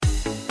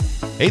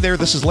Hey there,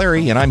 this is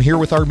Larry, and I'm here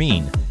with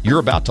Armin. You're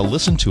about to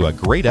listen to a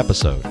great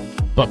episode.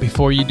 But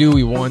before you do,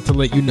 we want to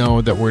let you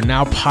know that we're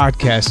now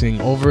podcasting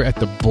over at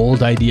the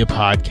Bold Idea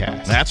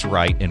Podcast. That's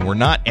right, and we're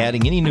not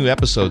adding any new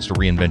episodes to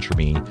Reinvent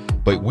Me,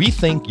 but we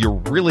think you're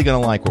really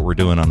going to like what we're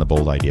doing on the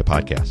Bold Idea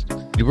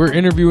Podcast. We're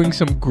interviewing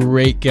some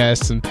great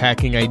guests and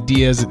packing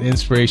ideas and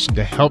inspiration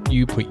to help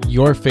you put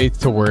your faith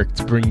to work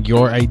to bring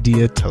your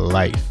idea to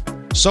life.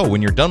 So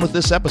when you're done with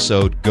this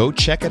episode, go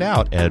check it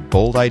out at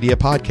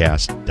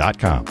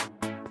boldideapodcast.com.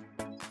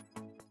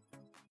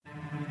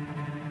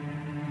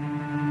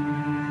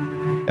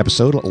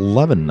 Episode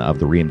 11 of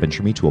the Reinvent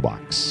Me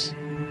Toolbox.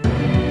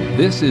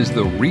 This is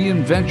the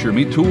Reinvent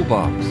Me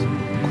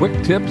Toolbox.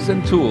 Quick tips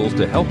and tools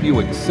to help you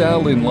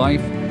excel in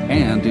life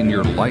and in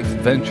your life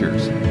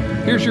ventures.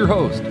 Here's your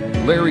host,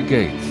 Larry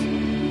Gates.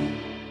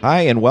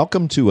 Hi, and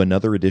welcome to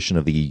another edition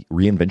of the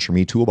Reinvent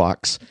Me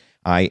Toolbox.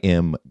 I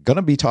am going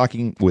to be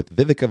talking with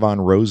Viveka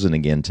von Rosen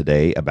again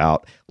today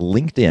about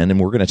LinkedIn, and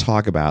we're going to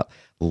talk about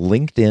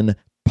LinkedIn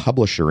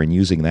Publisher and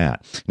using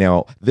that.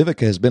 Now,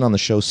 Viveka has been on the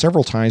show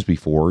several times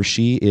before.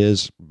 She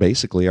is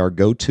basically our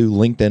go-to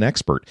LinkedIn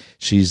expert.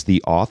 She's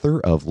the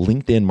author of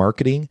LinkedIn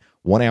Marketing,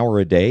 1 hour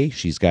a day.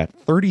 She's got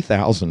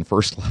 30,000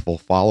 first-level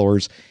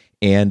followers,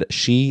 and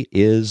she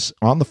is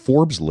on the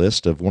Forbes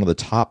list of one of the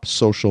top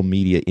social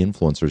media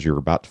influencers. You're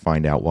about to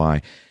find out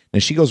why.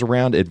 And she goes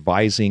around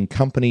advising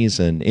companies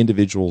and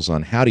individuals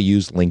on how to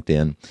use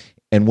LinkedIn.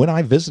 And when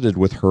I visited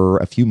with her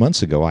a few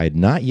months ago, I had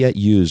not yet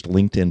used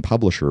LinkedIn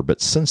Publisher,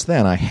 but since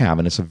then I have,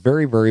 and it's a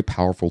very, very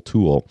powerful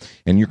tool,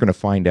 and you're going to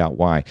find out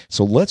why.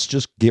 So let's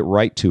just get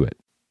right to it.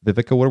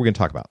 Viveka, what are we going to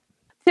talk about?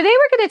 Today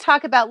we're going to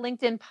talk about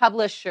LinkedIn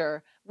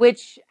Publisher,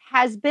 which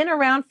has been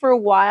around for a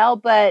while,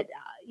 but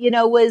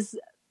was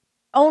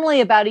only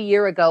about a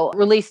year ago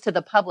released to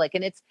the public.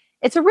 And it's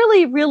a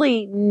really,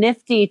 really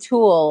nifty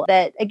tool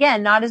that,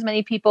 again, not as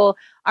many people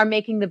are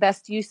making the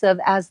best use of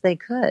as they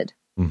could.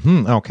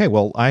 Mm-hmm. Okay,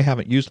 well, I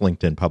haven't used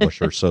LinkedIn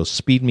Publisher, so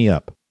speed me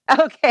up.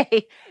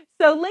 Okay,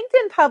 so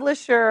LinkedIn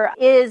Publisher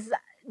is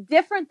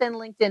different than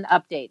LinkedIn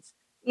Updates.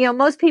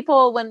 Most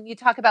people, when you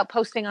talk about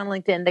posting on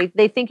LinkedIn,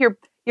 they think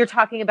you're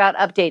talking about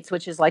updates,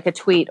 which is like a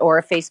tweet or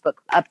a Facebook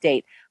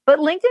update. But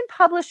LinkedIn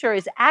Publisher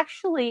is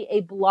actually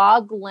a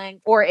blog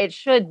length, or it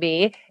should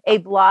be a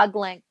blog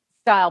length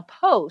style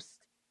post.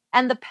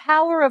 And the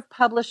power of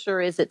Publisher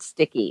is it's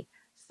sticky.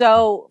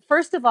 So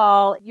first of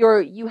all,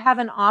 you have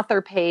an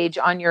author page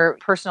on your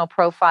personal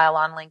profile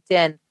on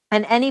LinkedIn,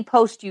 and any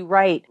post you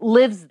write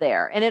lives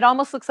there. And it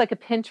almost looks like a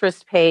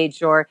Pinterest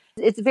page, or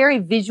it's very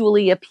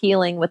visually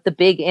appealing with the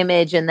big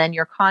image and then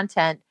your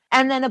content.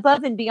 And then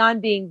above and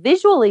beyond being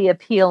visually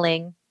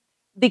appealing,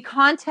 the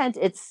content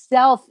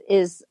itself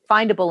is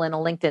findable in a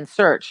LinkedIn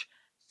search.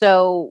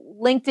 So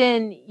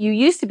LinkedIn, you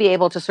used to be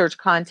able to search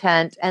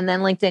content, and then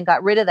LinkedIn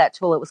got rid of that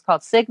tool. It was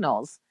called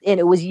Signals. And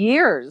it was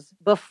years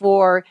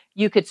before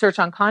you could search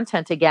on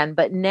content again.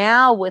 But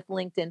now with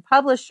LinkedIn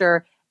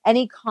Publisher,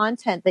 any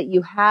content that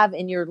you have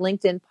in your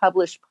LinkedIn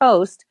published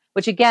post,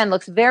 which again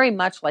looks very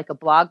much like a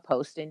blog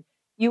post, and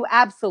you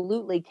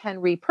absolutely can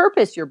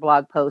repurpose your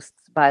blog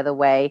posts, by the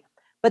way,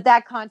 but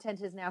that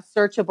content is now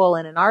searchable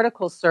in an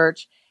article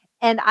search.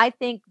 And I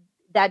think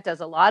that does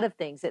a lot of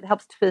things. It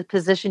helps to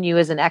position you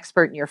as an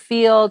expert in your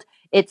field.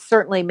 It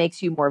certainly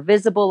makes you more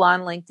visible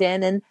on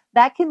LinkedIn, and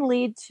that can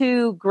lead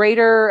to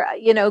greater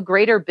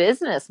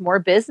business, more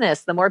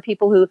business. The more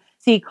people who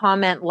see,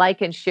 comment, like,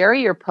 and share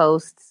your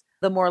posts,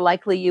 the more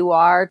likely you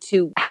are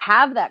to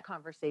have that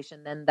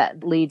conversation. Then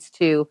that leads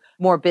to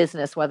more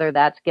business, whether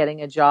that's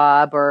getting a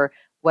job or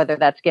whether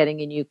that's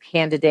getting a new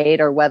candidate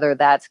or whether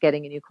that's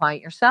getting a new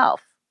client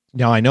yourself.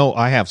 Now, I know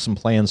I have some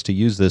plans to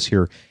use this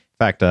here. In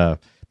fact,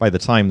 by the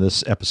time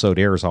this episode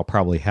airs, I'll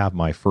probably have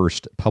my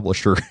first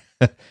publisher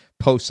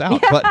posts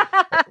out. But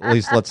at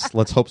least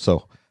let's hope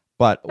so.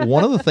 But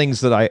one of the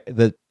things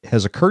that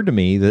has occurred to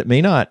me that may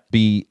not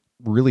be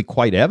really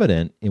quite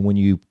evident, and when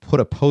you put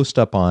a post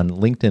up on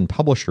LinkedIn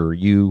Publisher,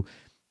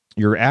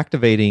 you're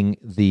activating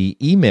the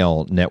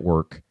email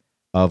network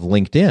of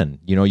LinkedIn.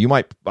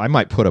 I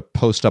might put a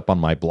post up on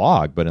my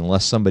blog, but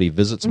unless somebody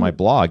visits my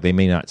blog, they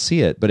may not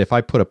see it. But if I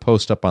put a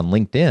post up on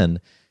LinkedIn,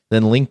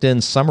 then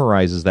LinkedIn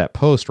summarizes that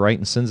post, right,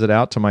 and sends it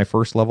out to my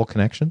first level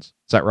connections.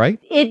 Is that right?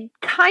 It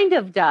kind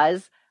of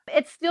does.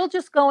 It's still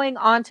just going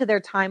onto their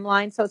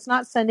timeline, so it's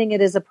not sending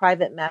it as a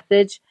private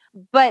message.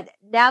 But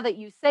now that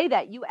you say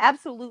that, you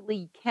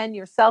absolutely can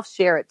yourself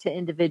share it to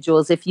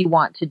individuals if you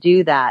want to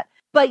do that.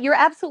 But you're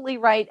absolutely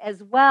right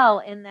as well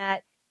in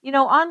that,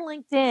 on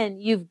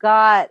LinkedIn, you've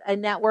got a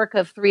network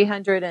of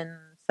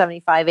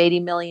 375, 80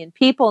 million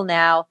people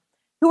now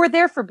who are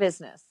there for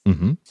business.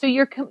 Mm-hmm. So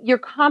your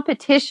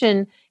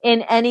competition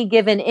in any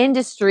given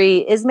industry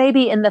is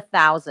maybe in the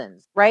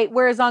thousands, right?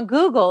 Whereas on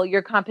Google,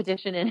 your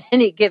competition in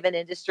any given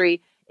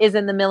industry is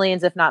in the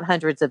millions, if not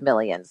hundreds of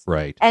millions.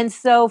 Right. And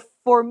so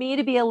for me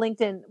to be a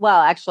LinkedIn, well,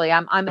 actually,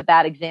 I'm a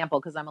bad example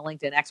because I'm a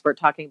LinkedIn expert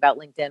talking about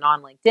LinkedIn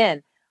on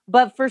LinkedIn.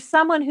 But for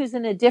someone who's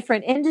in a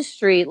different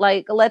industry,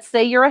 like let's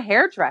say you're a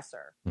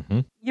hairdresser,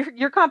 mm-hmm.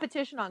 your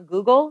competition on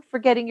Google for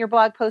getting your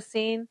blog post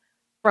seen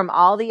from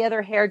all the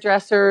other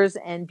hairdressers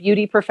and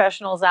beauty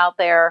professionals out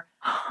there,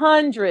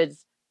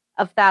 hundreds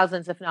of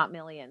thousands, if not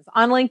millions.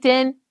 On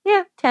LinkedIn,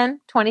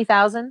 10,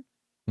 20,000.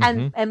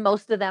 And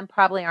most of them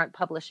probably aren't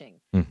publishing.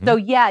 So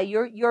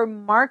your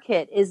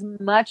market is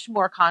much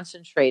more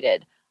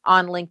concentrated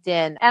on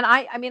LinkedIn. And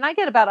I mean, I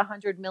get about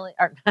 100 million,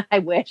 or I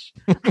wish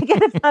I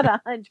get about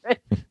 100.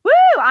 Woo!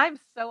 I'm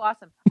so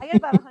awesome. I get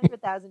about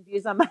 100,000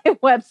 views on my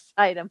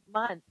website a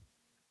month.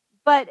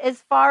 But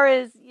as far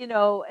as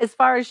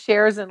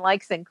shares and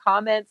likes and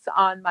comments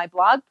on my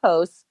blog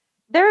posts,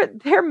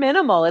 they're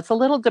minimal. It's a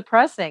little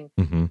depressing.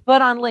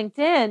 But on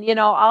LinkedIn,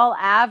 I'll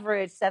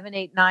average 700,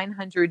 800,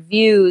 900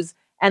 views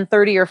and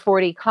 30 or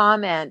 40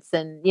 comments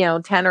and,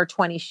 10 or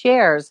 20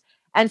 shares.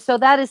 And so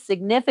that is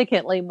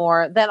significantly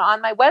more than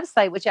on my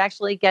website, which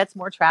actually gets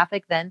more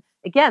traffic than,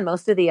 again,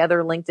 most of the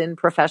other LinkedIn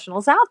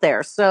professionals out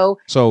there. So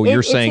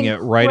you're saying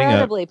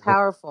incredibly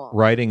powerful.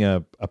 Writing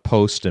a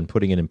post and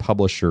putting it in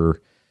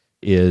Publisher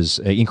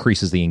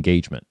increases the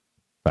engagement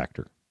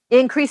factor. It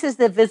increases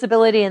the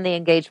visibility and the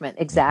engagement.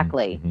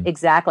 Exactly.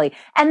 Exactly.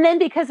 And then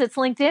because it's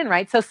LinkedIn,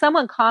 right? So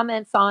someone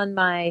comments on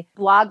my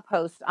blog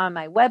post on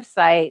my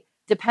website,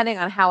 depending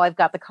on how I've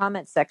got the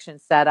comment section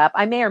set up,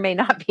 I may or may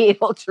not be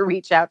able to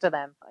reach out to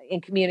them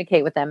and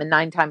communicate with them. And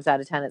 9 times out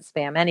of 10, it's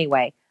spam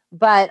anyway.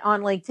 But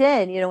on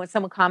LinkedIn, when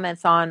someone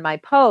comments on my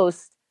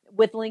post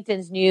with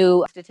LinkedIn's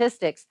new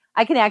statistics,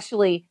 I can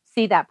actually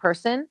see that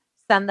person,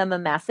 send them a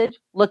message,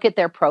 look at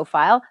their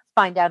profile,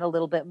 find out a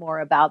little bit more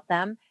about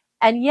them.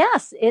 And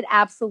yes, it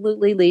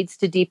absolutely leads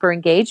to deeper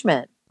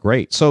engagement.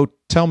 Great. So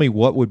tell me,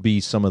 what would be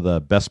some of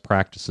the best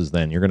practices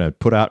then? You're going to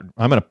put out,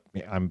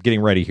 I'm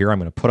getting ready here. I'm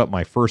going to put up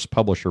my first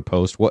Publisher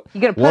post. You're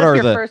going to put up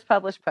your first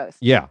published post.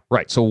 Yeah,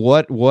 right. So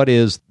what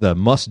is the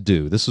must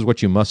do? This is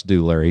what you must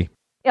do, Larry.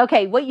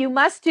 Okay, what you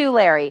must do,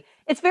 Larry,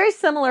 it's very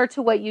similar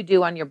to what you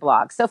do on your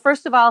blog. So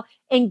first of all,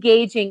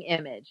 engaging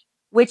image,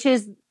 which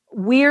is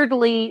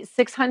weirdly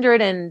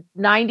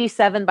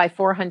 697 by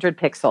 400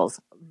 pixels.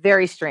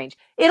 Very strange.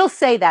 It'll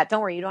say that. Don't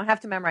worry. You don't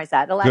have to memorize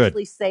that. It'll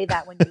actually say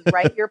that when you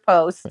write your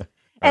post.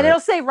 And it'll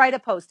say write a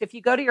post. If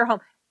you go to your home.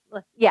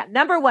 Yeah.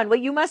 Number one,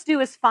 what you must do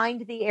is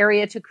find the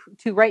area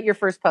to write your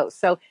first post.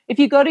 So if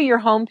you go to your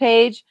home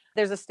page,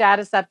 there's a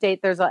status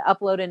update, there's a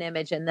upload an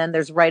image, and then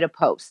there's write a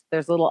post.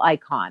 There's a little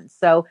icon.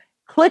 So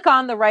click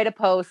on the write a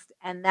post,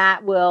 and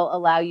that will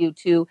allow you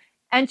to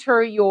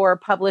enter your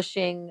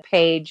publishing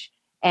page,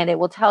 and it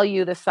will tell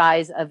you the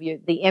size of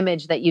the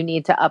image that you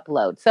need to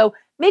upload. So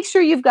make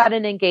sure you've got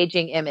an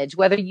engaging image,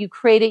 whether you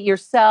create it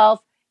yourself,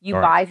 you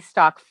buy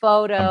stock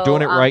photo. I'm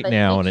doing it right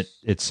now, and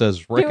it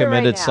says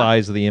recommended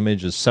size of the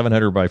image is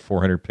 700 by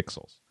 400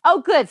 pixels.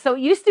 Oh, good. So it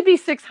used to be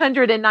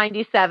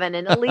 697,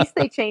 and at least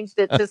they changed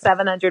it to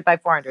 700 by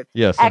 400.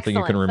 Yeah, something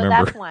you can remember.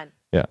 So that's one.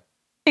 Yeah.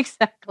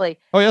 Exactly.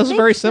 Oh, yeah, this is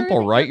very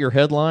simple. Write your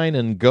headline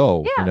and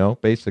go,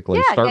 basically.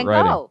 Start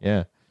writing. Go.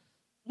 Yeah.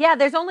 Yeah,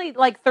 there's only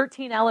like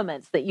 13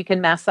 elements that you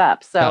can mess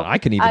up. So God, I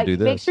can even do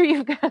this. Make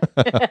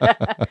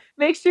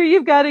sure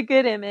you've got a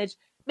good image.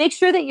 Make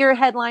sure that your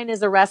headline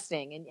is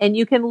arresting, and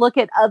you can look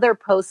at other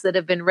posts that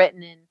have been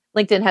written in.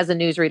 LinkedIn has a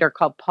newsreader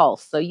called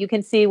Pulse, so you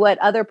can see what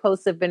other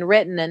posts have been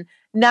written and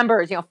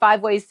numbers.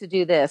 5 ways to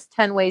do this,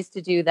 10 ways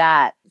to do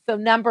that. So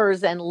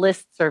numbers and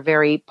lists are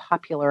very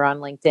popular on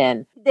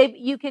LinkedIn.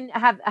 You can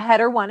have a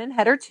header 1 and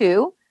header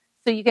 2,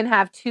 so you can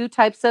have 2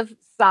 types of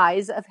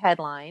size of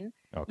headline.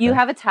 Okay. You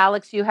have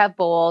italics, you have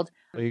bold.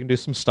 So you can do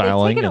some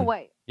styling. They've taken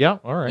away. Yeah,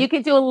 all right. You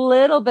can do a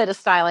little bit of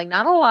styling,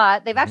 not a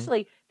lot.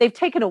 They've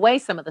taken away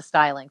some of the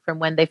styling from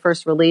when they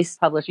first released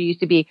Publisher. You used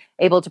to be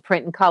able to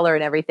print in color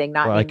and everything,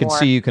 not anymore. I can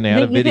see you can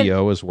add a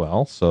video as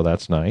well, so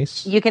that's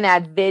nice. You can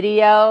add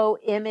video,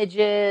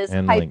 images,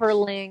 and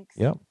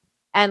hyperlinks,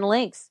 and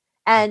links.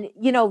 And,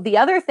 the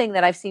other thing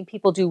that I've seen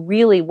people do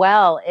really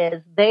well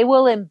is they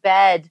will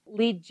embed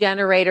lead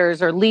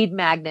generators or lead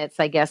magnets,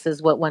 I guess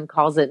is what one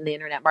calls it in the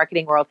internet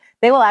marketing world.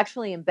 They will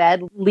actually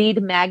embed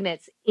lead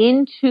magnets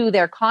into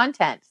their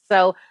content.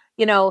 So,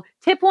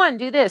 tip 1,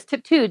 do this.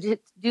 Tip 2,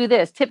 do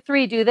this. Tip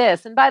 3, do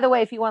this. And by the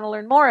way, if you want to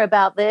learn more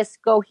about this,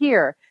 go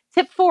here.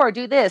 Tip 4,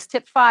 do this.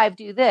 Tip 5,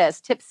 do this.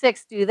 Tip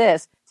 6, do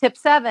this. Tip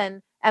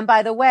 7, and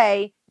by the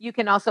way, you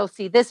can also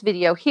see this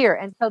video here.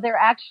 And so they're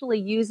actually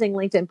using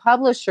LinkedIn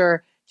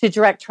Publisher to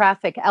direct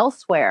traffic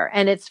elsewhere.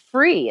 And it's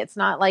free. It's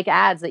not like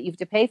ads that you have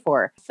to pay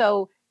for.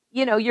 So,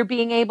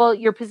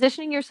 you're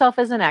positioning yourself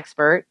as an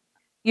expert.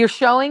 You're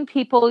showing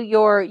people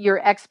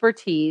your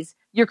expertise.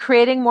 You're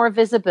creating more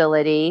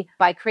visibility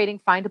by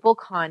creating findable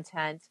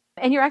content.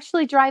 And you're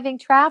actually driving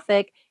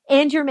traffic,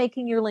 and you're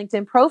making your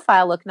LinkedIn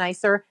profile look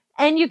nicer.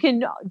 And you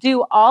can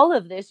do all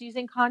of this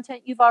using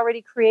content you've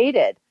already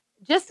created.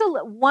 Just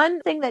one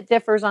thing that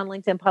differs on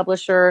LinkedIn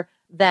Publisher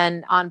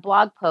than on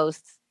blog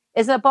posts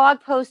is a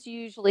blog post you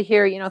usually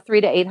hear,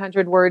 300 to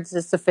 800 words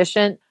is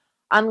sufficient.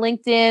 On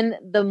LinkedIn,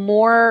 the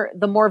more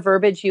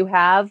verbiage you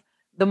have,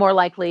 the more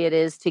likely it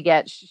is to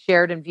get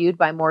shared and viewed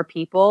by more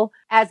people.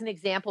 As an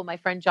example, my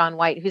friend John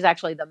White, who's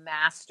actually the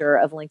master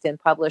of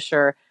LinkedIn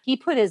Publisher, he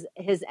put his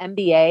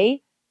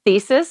MBA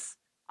thesis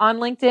on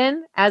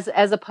LinkedIn as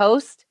a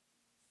post.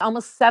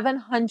 almost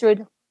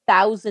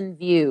 700,000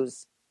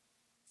 views.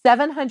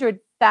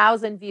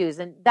 700,000 views.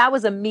 And that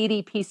was a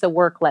meaty piece of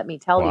work, let me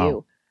tell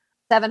you.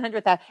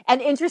 700,000.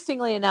 And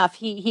interestingly enough,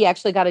 he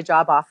actually got a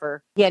job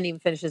offer. He hadn't even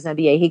finished his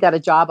MBA. He got a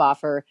job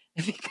offer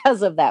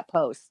because of that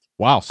post.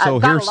 Wow. So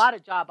got a lot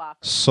of job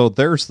offers. So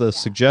there's the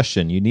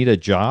suggestion. You need a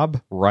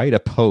job, write a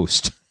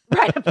post.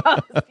 Write a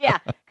post, yeah.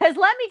 Because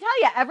let me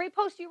tell you, every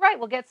post you write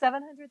will get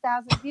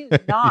 700,000 views.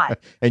 Not.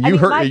 And you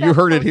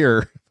heard it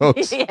here,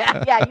 folks.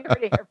 yeah, you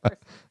heard it here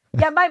first.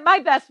 Yeah, my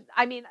best,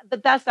 the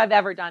best I've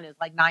ever done is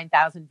like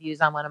 9,000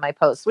 views on one of my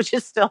posts, which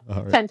is still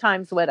 10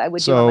 times what I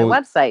would do on my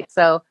website.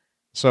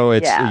 So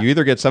it's you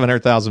either get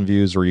 700,000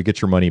 views or you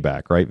get your money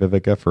back, right,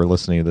 Viveka, for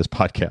listening to this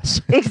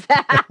podcast?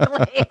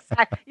 Exactly.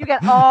 You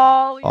get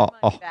all your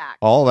money back.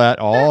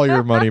 All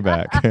your money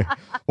back.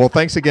 Well,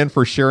 thanks again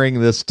for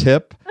sharing this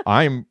tip.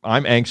 I'm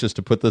anxious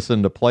to put this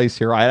into place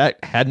here. I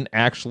hadn't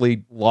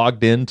actually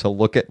logged in to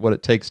look at what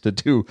it takes to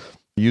do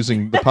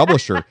using the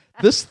publisher.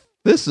 This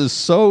is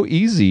so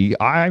easy.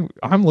 I'm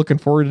looking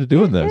forward to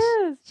doing this.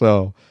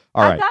 So,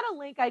 all right. I've got a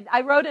link.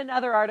 I wrote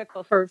another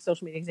article for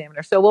Social Media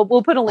Examiner, so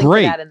we'll put a link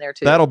to that in there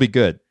too. That'll be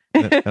good,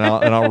 and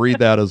I'll read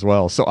that as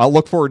well. So I'll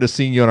look forward to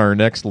seeing you on our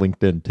next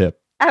LinkedIn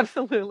tip.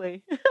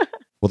 Absolutely.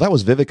 Well, that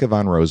was Viveka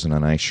von Rosen,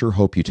 and I sure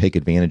hope you take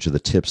advantage of the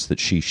tips that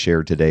she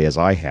shared today, as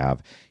I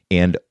have.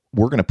 And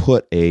we're going to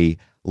put a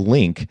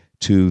link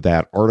to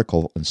that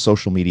article in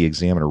Social Media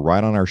Examiner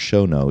right on our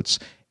show notes.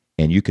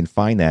 And you can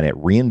find that at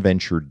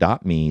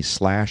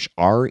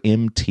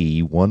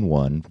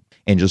reinventure.me/RMT11.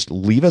 And just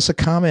leave us a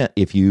comment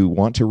if you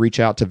want to reach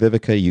out to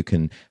Viveka. You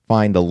can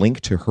find a link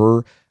to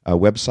her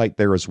website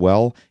there as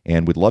well.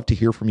 And we'd love to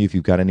hear from you if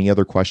you've got any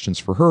other questions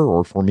for her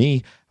or for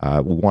me.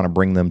 We want to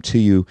bring them to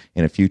you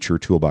in a future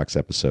Toolbox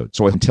episode.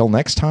 So until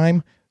next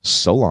time,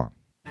 so long.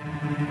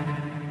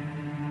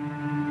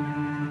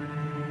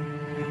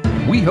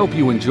 We hope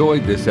you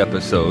enjoyed this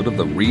episode of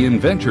the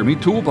Reinventure Me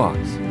Toolbox.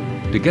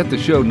 To get the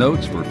show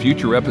notes for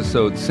future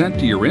episodes sent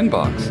to your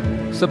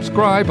inbox,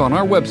 subscribe on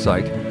our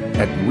website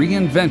at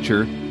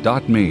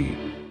reinventure.me.